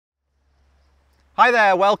Hi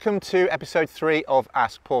there, welcome to episode 3 of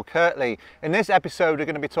Ask Paul Kirtley. In this episode we're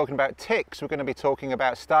going to be talking about ticks, we're going to be talking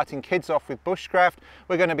about starting kids off with bushcraft,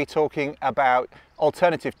 we're going to be talking about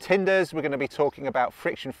alternative tinders, we're going to be talking about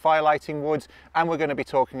friction firelighting woods, and we're going to be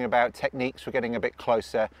talking about techniques for getting a bit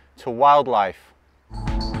closer to wildlife.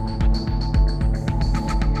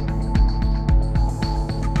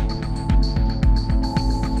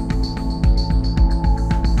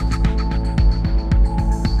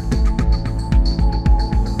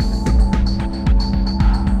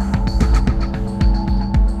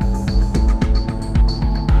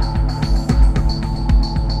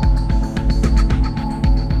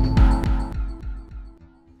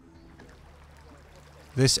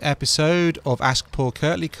 This episode of Ask Paul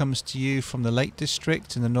Kirtley comes to you from the Lake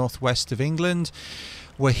District in the northwest of England.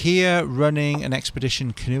 We're here running an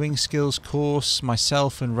expedition canoeing skills course.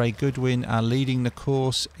 Myself and Ray Goodwin are leading the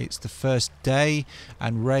course. It's the first day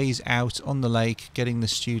and Ray's out on the lake getting the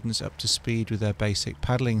students up to speed with their basic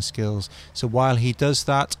paddling skills. So while he does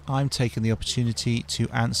that, I'm taking the opportunity to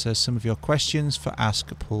answer some of your questions for Ask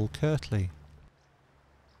Paul Kirtley.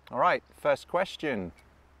 All right, first question.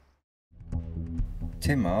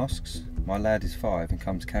 Tim asks, my lad is 5 and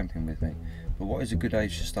comes camping with me, but what is a good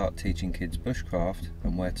age to start teaching kids bushcraft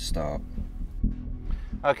and where to start?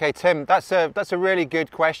 Okay, Tim, that's a really good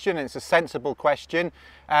question. It's a sensible question.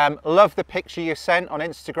 Love the picture you sent on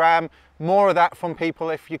Instagram. More of that from people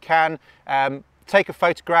if you can. Take a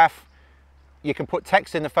photograph. You can put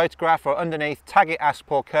text in the photograph or underneath, tag it Ask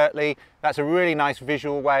Paul Kirtley. That's a really nice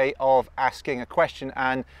visual way of asking a question,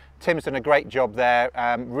 and Tim's done a great job there,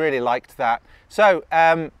 really liked that. So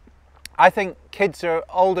I think kids are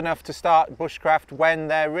old enough to start bushcraft when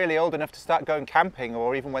they're really old enough to start going camping,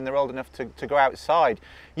 or even when they're old enough to go outside.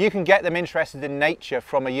 You can get them interested in nature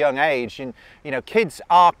from a young age, and you know, kids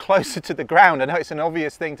are closer to the ground. I know it's an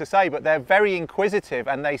obvious thing to say, but they're very inquisitive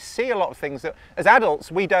and they see a lot of things that as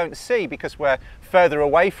adults we don't see because we're further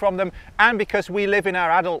away from them, and because we live in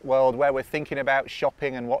our adult world where we're thinking about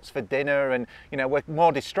shopping and what's for dinner, and you know, we're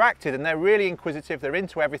more distracted. And they're really inquisitive, they're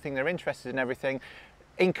into everything, they're interested in everything.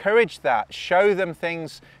 Encourage that, show them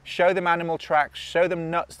things, show them animal tracks, show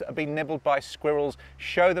them nuts that have been nibbled by squirrels,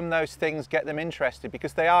 show them those things, get them interested,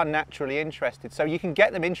 because they are naturally interested. So you can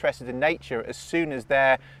get them interested in nature as soon as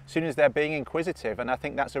they're being inquisitive, and I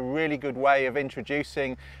think that's a really good way of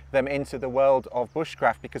introducing them into the world of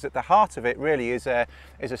bushcraft, because at the heart of it really is a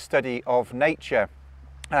study of nature.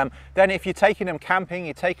 Then if you're taking them camping,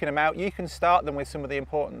 you're taking them out, you can start them with some of the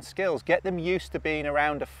important skills. Get them used to being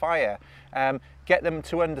around a fire. Get them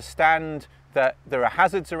to understand that there are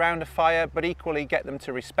hazards around a fire, but equally get them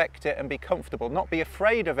to respect it and be comfortable. Not be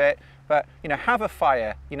afraid of it, but you know, have a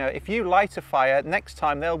fire. You know, if you light a fire, next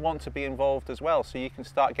time they'll want to be involved as well. So you can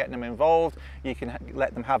start getting them involved. You can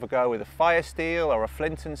let them have a go with a fire steel or a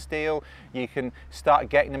flint and steel. You can start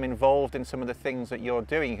getting them involved in some of the things that you're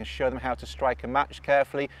doing. You can show them how to strike a match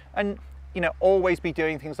carefully, and you know, always be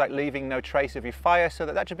doing things like leaving no trace of your fire, so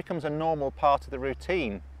that just becomes a normal part of the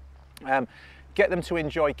routine. Get them to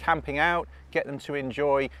enjoy camping out, get them to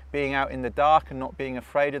enjoy being out in the dark and not being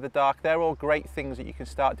afraid of the dark. They're all great things that you can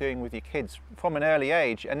start doing with your kids from an early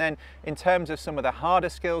age. And then in terms of some of the harder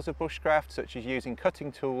skills of bushcraft, such as using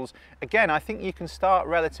cutting tools, again, I think you can start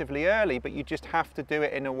relatively early, but you just have to do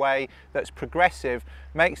it in a way that's progressive,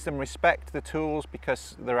 makes them respect the tools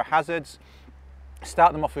because there are hazards.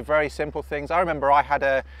 Start them off with very simple things. I remember I had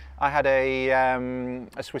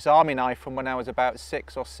a Swiss Army knife from when I was about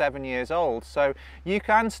 6 or 7 years old. So you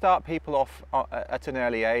can start people off at an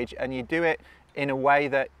early age, and you do it in a way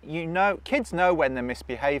that, you know, kids know when they're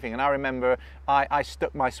misbehaving. And I remember I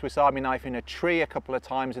stuck my Swiss Army knife in a tree a couple of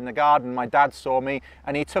times in the garden. My dad saw me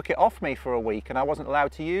and he took it off me for a week, and I wasn't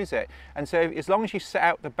allowed to use it. And so as long as you set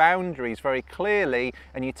out the boundaries very clearly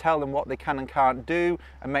and you tell them what they can and can't do,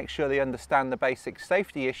 and make sure they understand the basic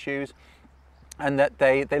safety issues, and that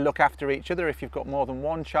they look after each other if you've got more than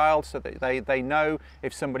one child, so that they know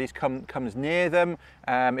if somebody comes near them,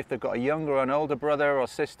 if they've got a younger or an older brother or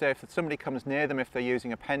sister, if somebody comes near them, if they're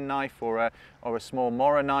using a penknife or a small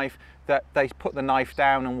Mora knife, that they put the knife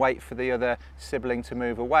down and wait for the other sibling to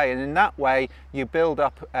move away. And in that way you build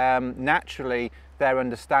up naturally their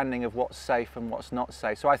understanding of what's safe and what's not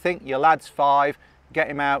safe. So I think your lad's 5, get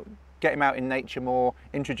him out in nature more,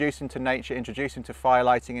 introduce him to nature, introduce him to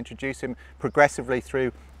firelighting, introduce him progressively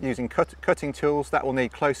through using cutting tools. That will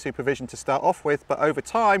need close supervision to start off with, but over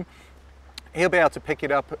time he'll be able to pick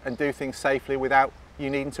it up and do things safely without you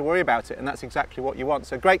needing to worry about it, and that's exactly what you want.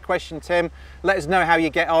 So great question, Tim. Let us know how you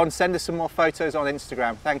get on. Send us some more photos on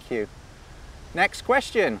Instagram. Thank you. Next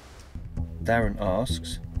question. Darren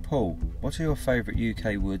asks, Paul, what are your favourite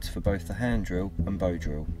UK woods for both the hand drill and bow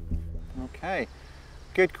drill? Okay,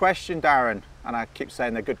 good question, Darren. And I keep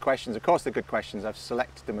saying they're good questions. Of course they're good questions. I've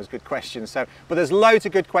selected them as good questions. So, but there's loads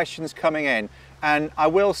of good questions coming in. And I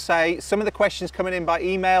will say some of the questions coming in by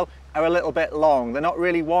email are a little bit long. They're not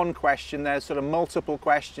really one question. There's sort of multiple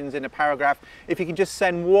questions in a paragraph. If you can just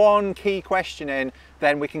send one key question in,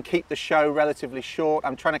 then we can keep the show relatively short.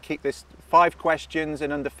 I'm trying to keep this 5 questions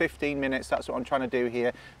in under 15 minutes. That's what I'm trying to do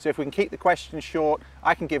here. So if we can keep the questions short,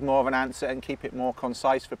 I can give more of an answer and keep it more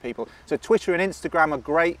concise for people. So Twitter and Instagram are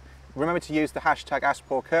great. Remember to use the hashtag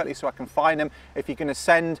 #AskPaulKirtley so I can find them. If you're going to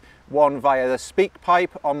send one via the speak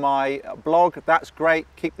pipe on my blog, that's great.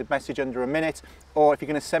 Keep the message under a minute. Or if you're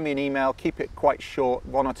going to send me an email, keep it quite short,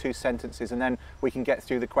 1 or 2 sentences, and then we can get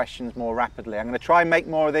through the questions more rapidly. I'm going to try and make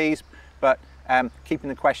more of these, but keeping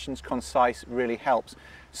the questions concise really helps.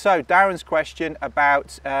 So Darren's question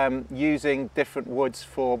about using different woods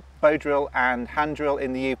for bow drill and hand drill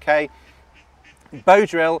in the UK. Bow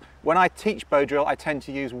drill, when I teach bow drill, I tend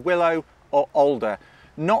to use willow or alder.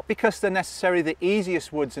 Not because they're necessarily the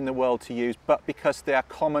easiest woods in the world to use, but because they are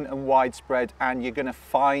common and widespread and you're going to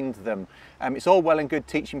find them. It's all well and good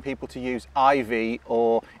teaching people to use ivy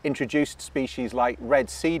or introduced species like red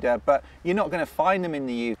cedar, but you're not going to find them in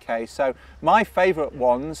the UK. So my favourite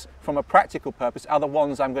ones, from a practical purpose, are the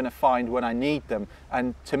ones I'm going to find when I need them.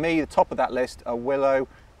 And to me, the top of that list are willow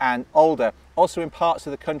and alder. Also in parts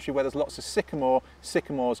of the country where there's lots of sycamore,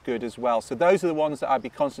 sycamore's good as well. So those are the ones that I'd be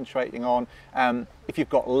concentrating on. If you've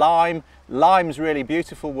got lime, lime's really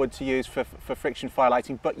beautiful wood to use for friction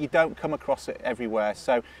firelighting, but you don't come across it everywhere.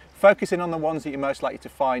 So focusing on the ones that you're most likely to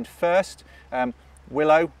find first.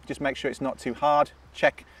 Willow, just make sure it's not too hard.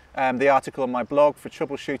 Check the article on my blog for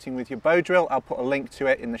troubleshooting with your bow drill. I'll put a link to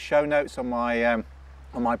it in the show notes on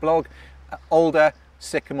my blog. Alder,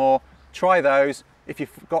 sycamore, try those. If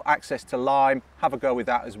you've got access to lime, have a go with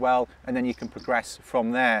that as well, and then you can progress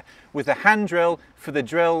from there. With the hand drill, for the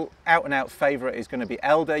drill, out and out favourite is going to be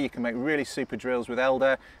elder. You can make really super drills with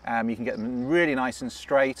elder. You can get them really nice and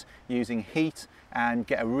straight using heat and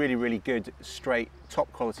get a really, really good straight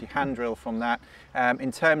top quality hand drill from that.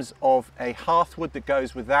 In terms of a hearthwood that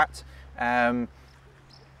goes with that,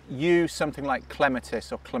 use something like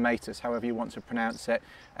clematis or clematis, however you want to pronounce it.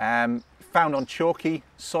 Found on chalky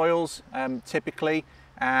soils typically,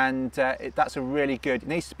 and that's a really good. It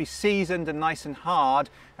needs to be seasoned and nice and hard,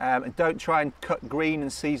 and don't try and cut green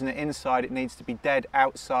and season it inside. It needs to be dead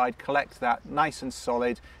outside. Collect that nice and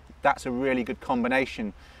solid. That's a really good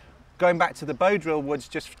combination. Going back to the bow drill woods,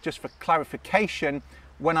 just for clarification,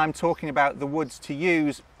 when I'm talking about the woods to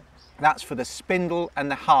use, that's for the spindle and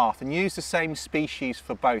the hearth, and use the same species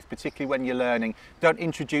for both, particularly when you're learning. Don't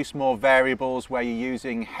introduce more variables where you're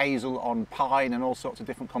using hazel on pine and all sorts of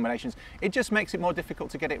different combinations. It just makes it more difficult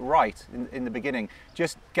to get it right in the beginning.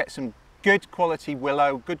 Just get some good quality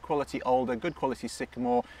willow, good quality alder, good quality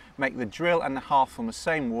sycamore, make the drill and the hearth from the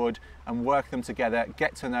same wood and work them together,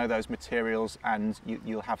 get to know those materials, and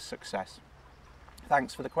you'll have success.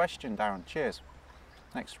 Thanks for the question, Darren. Cheers.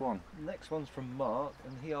 Next one. Next one's from Mark,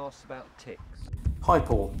 and he asks about ticks. Hi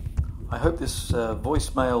Paul, I hope this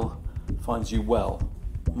voicemail finds you well.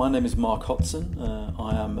 My name is Mark Hodson.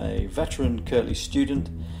 I am a veteran Kirtley student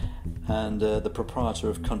and the proprietor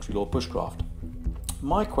of Country Law Bushcraft.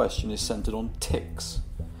 My question is centred on ticks.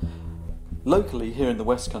 Locally here in the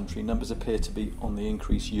West Country, numbers appear to be on the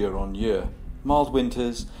increase year on year. Mild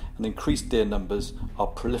winters and increased deer numbers are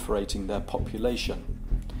proliferating their population.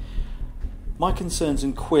 My concerns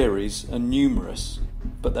and queries are numerous,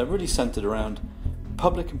 but they're really centred around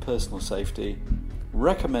public and personal safety,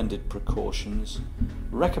 recommended precautions,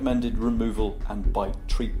 recommended removal and bite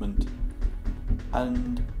treatment,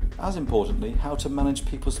 and, as importantly, how to manage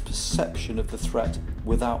people's perception of the threat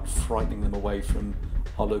without frightening them away from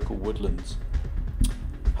our local woodlands.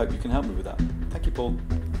 Hope you can help me with that. Thank you, Paul.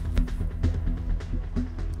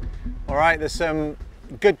 All right, there's some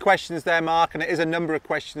good questions there, Mark, and it is a number of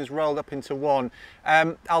questions rolled up into one.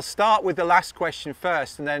 I'll start with the last question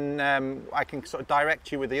first, and then I can sort of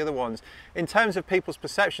direct you with the other ones. In terms of people's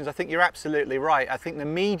perceptions, I think you're absolutely right. I think the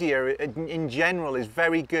media in general is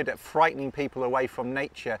very good at frightening people away from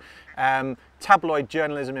nature. Tabloid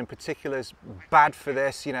journalism in particular is bad for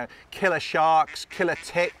this. You know, killer sharks, killer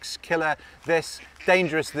ticks, killer this,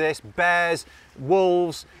 dangerous this, bears,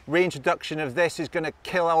 wolves, reintroduction of this is going to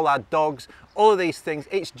kill all our dogs. All of these things,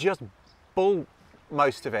 it's just bull,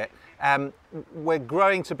 most of it. We're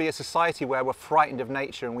growing to be a society where we're frightened of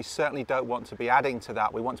nature, and we certainly don't want to be adding to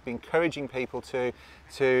that. We want to be encouraging people to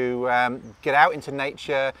get out into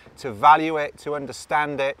nature, to value it, to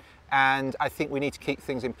understand it, And I think we need to keep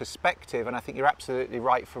things in perspective, and I think you're absolutely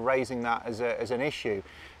right for raising that as an issue.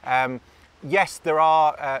 Yes, there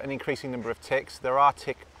are an increasing number of ticks. There are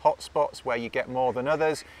tick hotspots where you get more than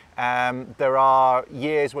others. There are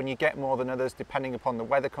years when you get more than others depending upon the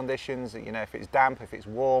weather conditions. You know, if it's damp, if it's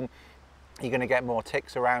warm, you're going to get more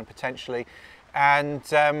ticks around potentially. And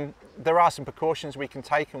there are some precautions we can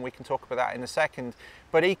take, and we can talk about that in a second.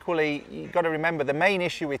 But equally, you've got to remember the main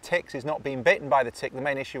issue with ticks is not being bitten by the tick. The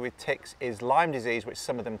main issue with ticks is Lyme disease, which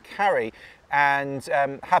some of them carry. And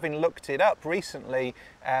having looked it up recently,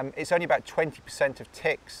 it's only about 20% of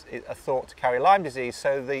ticks are thought to carry Lyme disease.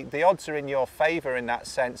 So the odds are in your favour in that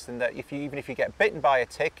sense, and that even if you get bitten by a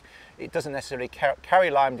tick, it doesn't necessarily carry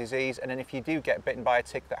Lyme disease. And then if you do get bitten by a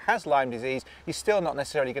tick that has Lyme disease, you're still not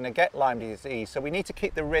necessarily going to get Lyme disease. So we need to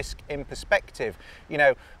keep the risk in perspective. You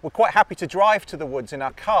know, we're quite happy to drive to the woods in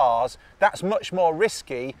our cars. That's much more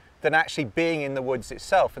risky than actually being in the woods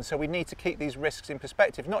itself. And so we need to keep these risks in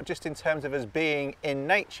perspective, not just in terms of us being in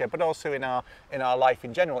nature, but also in our life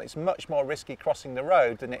in general. It's much more risky crossing the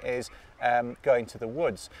road than it is going to the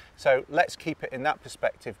woods. So let's keep it in that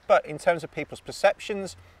perspective. But in terms of people's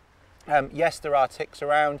perceptions, yes, there are ticks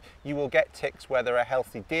around. You will get ticks where there are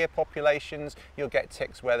healthy deer populations. You'll get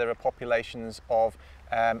ticks where there are populations of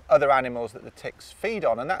other animals that the ticks feed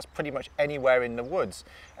on, and that's pretty much anywhere in the woods.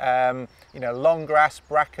 You know, long grass,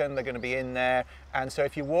 bracken, they're going to be in there. And so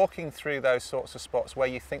if you're walking through those sorts of spots where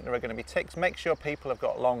you think there are going to be ticks, make sure people have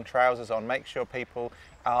got long trousers on. Make sure people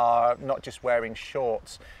are not just wearing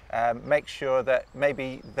shorts. Make sure that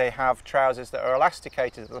maybe they have trousers that are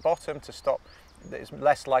elasticated at the bottom to stop. It's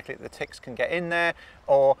less likely that the ticks can get in there.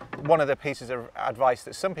 Or one of the pieces of advice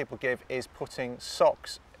that some people give is putting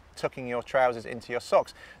socks, tucking your trousers into your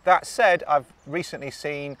socks. That said, I've recently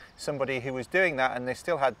seen somebody who was doing that and they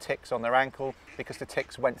still had ticks on their ankle because the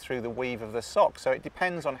ticks went through the weave of the sock. So it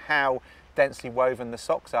depends on how densely woven the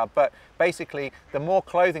socks are. But basically, the more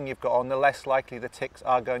clothing you've got on, the less likely the ticks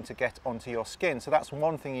are going to get onto your skin. So that's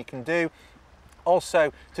one thing you can do.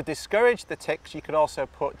 Also, to discourage the ticks, you could also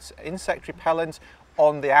put insect repellent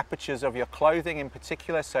on the apertures of your clothing in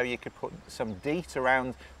particular. So you could put some DEET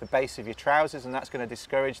around the base of your trousers, and that's going to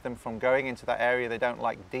discourage them from going into that area. They don't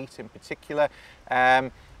like DEET in particular.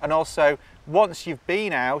 And also, once you've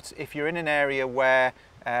been out, if you're in an area where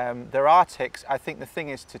there are ticks, I think the thing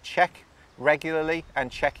is to check regularly and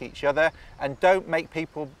check each other, and don't make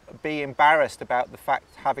people be embarrassed about the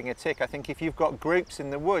fact having a tick. I think if you've got groups in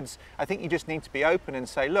the woods, I think you just need to be open and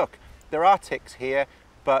say, look, there are ticks here,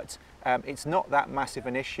 but it's not that massive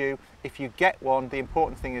an issue. If you get one, the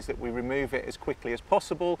important thing is that we remove it as quickly as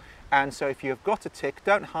possible. And so if you've got a tick,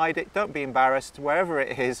 don't hide it, don't be embarrassed, wherever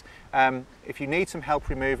it is. If you need some help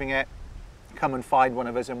removing it, come and find one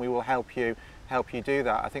of us and we will help you do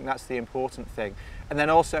that. I think that's the important thing. And then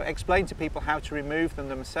also explain to people how to remove them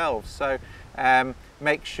themselves. So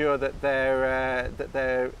make sure that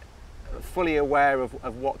they're fully aware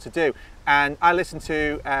of what to do. And I listened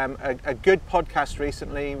to a good podcast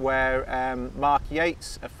recently where Mark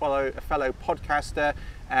Yates, a fellow podcaster,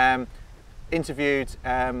 interviewed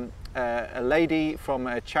a lady from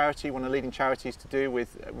a charity, one of the leading charities to do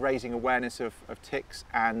with raising awareness of ticks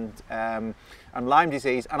and Lyme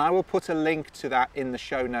disease, and I will put a link to that in the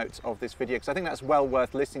show notes of this video because I think that's well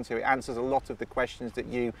worth listening to. It answers a lot of the questions that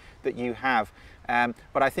you have.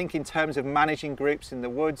 But I think in terms of managing groups in the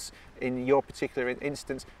woods, in your particular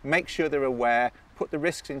instance, make sure they're aware, put the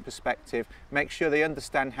risks in perspective, make sure they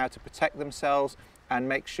understand how to protect themselves, and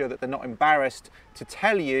make sure that they're not embarrassed to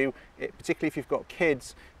tell you, particularly if you've got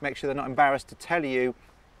kids, make sure they're not embarrassed to tell you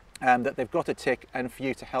that they've got a tick and for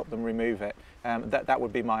you to help them remove it. That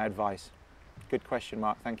would be my advice. Good question,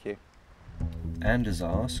 Mark, thank you. Anders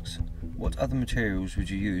asks, what other materials would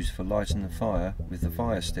you use for lighting the fire with the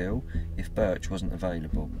fire steel if birch wasn't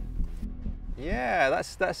available? Yeah,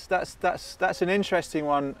 that's an interesting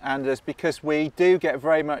one, Anders, because we do get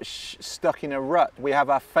very much stuck in a rut. We have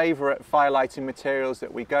our favourite firelighting materials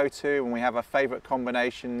that we go to, and we have our favourite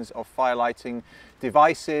combinations of firelighting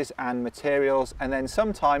devices and materials, and then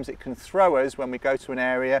sometimes it can throw us when we go to an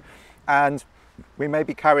area and we may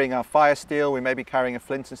be carrying our fire steel, we may be carrying a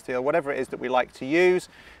flint and steel, whatever it is that we like to use,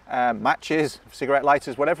 matches, cigarette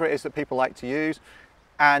lighters, whatever it is that people like to use,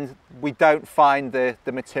 and we don't find the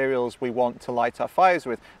materials we want to light our fires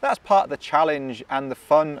with. That's part of the challenge and the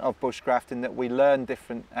fun of bushcraft, in that we learn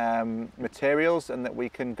different materials and that we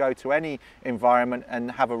can go to any environment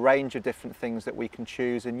and have a range of different things that we can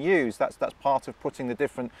choose and use. That's part of putting the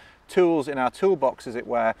different tools in our toolbox, as it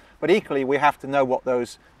were, but equally we have to know what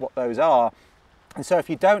those are. And so if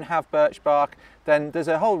you don't have birch bark, then there's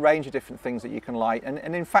a whole range of different things that you can light. And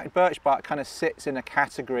in fact, birch bark kind of sits in a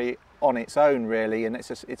category on its own, really, and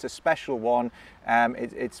it's a special one.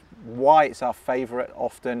 It's why it's our favourite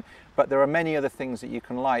often. But there are many other things that you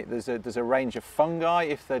can light. There's a range of fungi,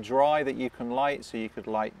 if they're dry, that you can light. So you could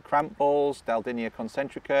light cramp balls, Daldinia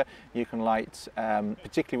concentrica. You can light,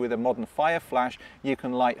 particularly with a modern fire flash, you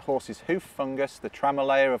can light horse's hoof fungus, the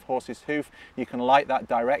tramalea of horse's hoof. You can light that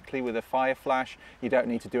directly with a fire flash. You don't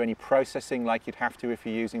need to do any processing like you'd have to if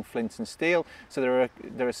you're using flint and steel. So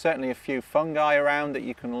there are certainly a few fungi around that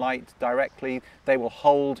you can light directly. They will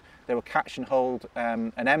catch and hold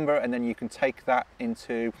an ember, and then you can take that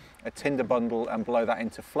into a tinder bundle and blow that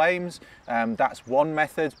into flames. That's one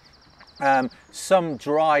method. Some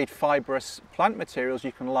dried fibrous plant materials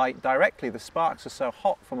you can light directly. The sparks are so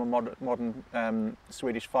hot from a modern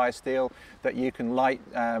Swedish fire steel that you can light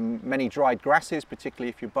many dried grasses, particularly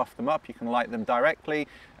if you buff them up. You can light them directly.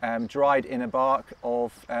 Dried inner bark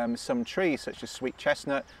of some trees such as sweet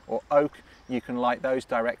chestnut or oak, you can light those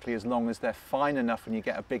directly as long as they're fine enough and you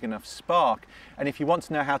get a big enough spark. And if you want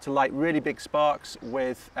to know how to light really big sparks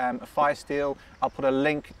with a fire steel, I'll put a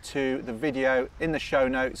link to the video in the show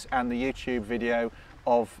notes and the YouTube video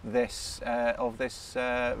of this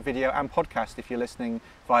video and podcast if you're listening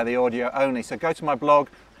via the audio only. So go to my blog,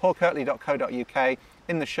 paulkirtley.co.uk.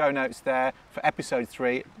 In the show notes there for episode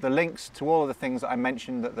 3, the links to all of the things that I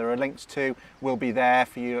mentioned that there are links to will be there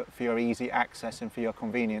for your easy access and for your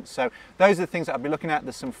convenience. So those are the things that I'll be looking at.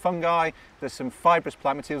 There's some fungi, there's some fibrous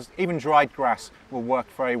plant materials, even dried grass will work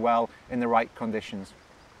very well in the right conditions.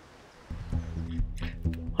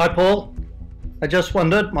 Hi Paul, I just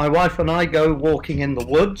wondered, my wife and I go walking in the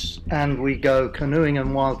woods and we go canoeing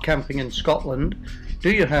and wild camping in Scotland.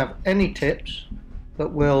 Do you have any tips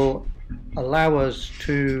that will allow us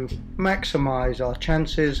to maximize our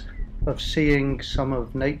chances of seeing some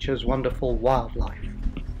of nature's wonderful wildlife?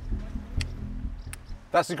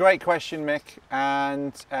 That's a great question, Mick,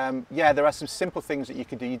 and yeah, there are some simple things that you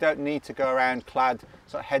could do. You don't need to go around clad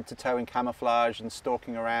sort of head to toe in camouflage and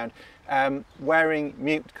stalking around. Wearing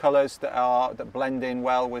mute colours that blend in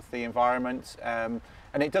well with the environment,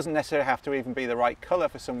 and it doesn't necessarily have to even be the right colour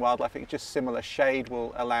for some wildlife. It's just similar shade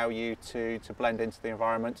will allow you to blend into the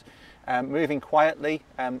environment. Moving quietly,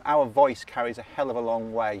 our voice carries a hell of a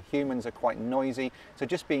long way. Humans are quite noisy, so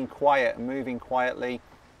just being quiet and moving quietly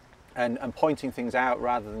and pointing things out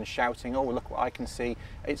rather than shouting, oh look what I can see.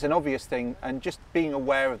 It's an obvious thing, and just being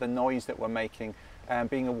aware of the noise that we're making,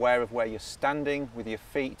 being aware of where you're standing with your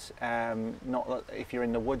feet, not if you're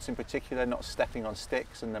in the woods in particular, not stepping on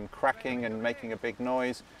sticks and them cracking and making a big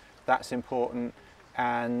noise. That's important.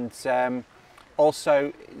 And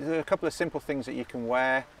also, there are a couple of simple things that you can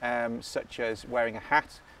wear, such as wearing a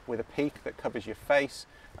hat with a peak that covers your face,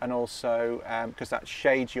 and also because that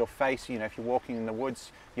shades your face. You know, if you're walking in the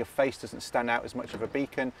woods, your face doesn't stand out as much of a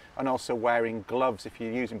beacon. And also wearing gloves if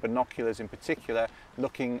you're using binoculars in particular,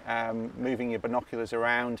 moving your binoculars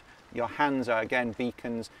around. Your hands are again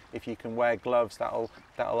beacons. If you can wear gloves, that'll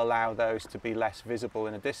allow those to be less visible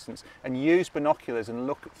in a distance. And use binoculars and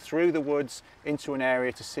look through the woods into an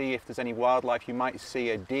area to see if there's any wildlife. You might see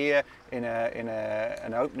a deer in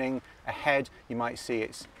an opening ahead. You might see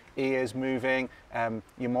its ears moving.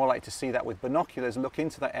 You're more likely to see that with binoculars. Look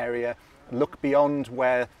into that area, look beyond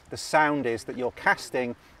where the sound is that you're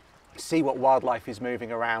casting, see what wildlife is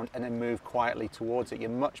moving around, and then move quietly towards it. You're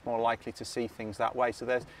much more likely to see things that way. So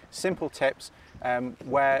there's simple tips.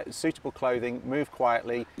 Wear suitable clothing, move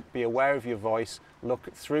quietly, be aware of your voice,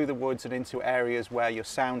 look through the woods and into areas where your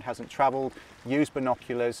sound hasn't travelled, use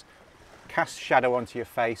binoculars, cast shadow onto your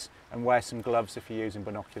face, and wear some gloves if you're using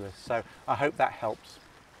binoculars. So I hope that helps.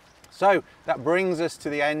 So that brings us to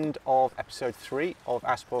the end of episode 3 of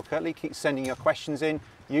Ask Paul Kirtley. Keep sending your questions in.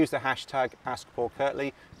 Use the hashtag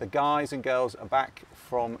AskPaulKirtley. The guys and girls are back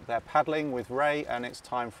from their paddling with Ray, and it's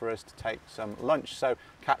time for us to take some lunch. So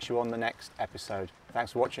catch you on the next episode.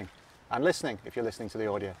 Thanks for watching and listening if you're listening to the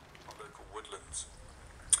audio. On local woodlands.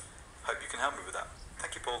 Hope you can help me with that.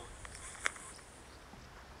 Thank you, Paul.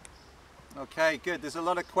 Okay, good. There's a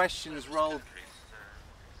lot of questions rolled.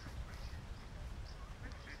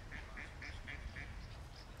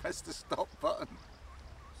 Press the stop button.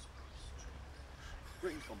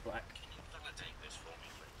 Green's gone black.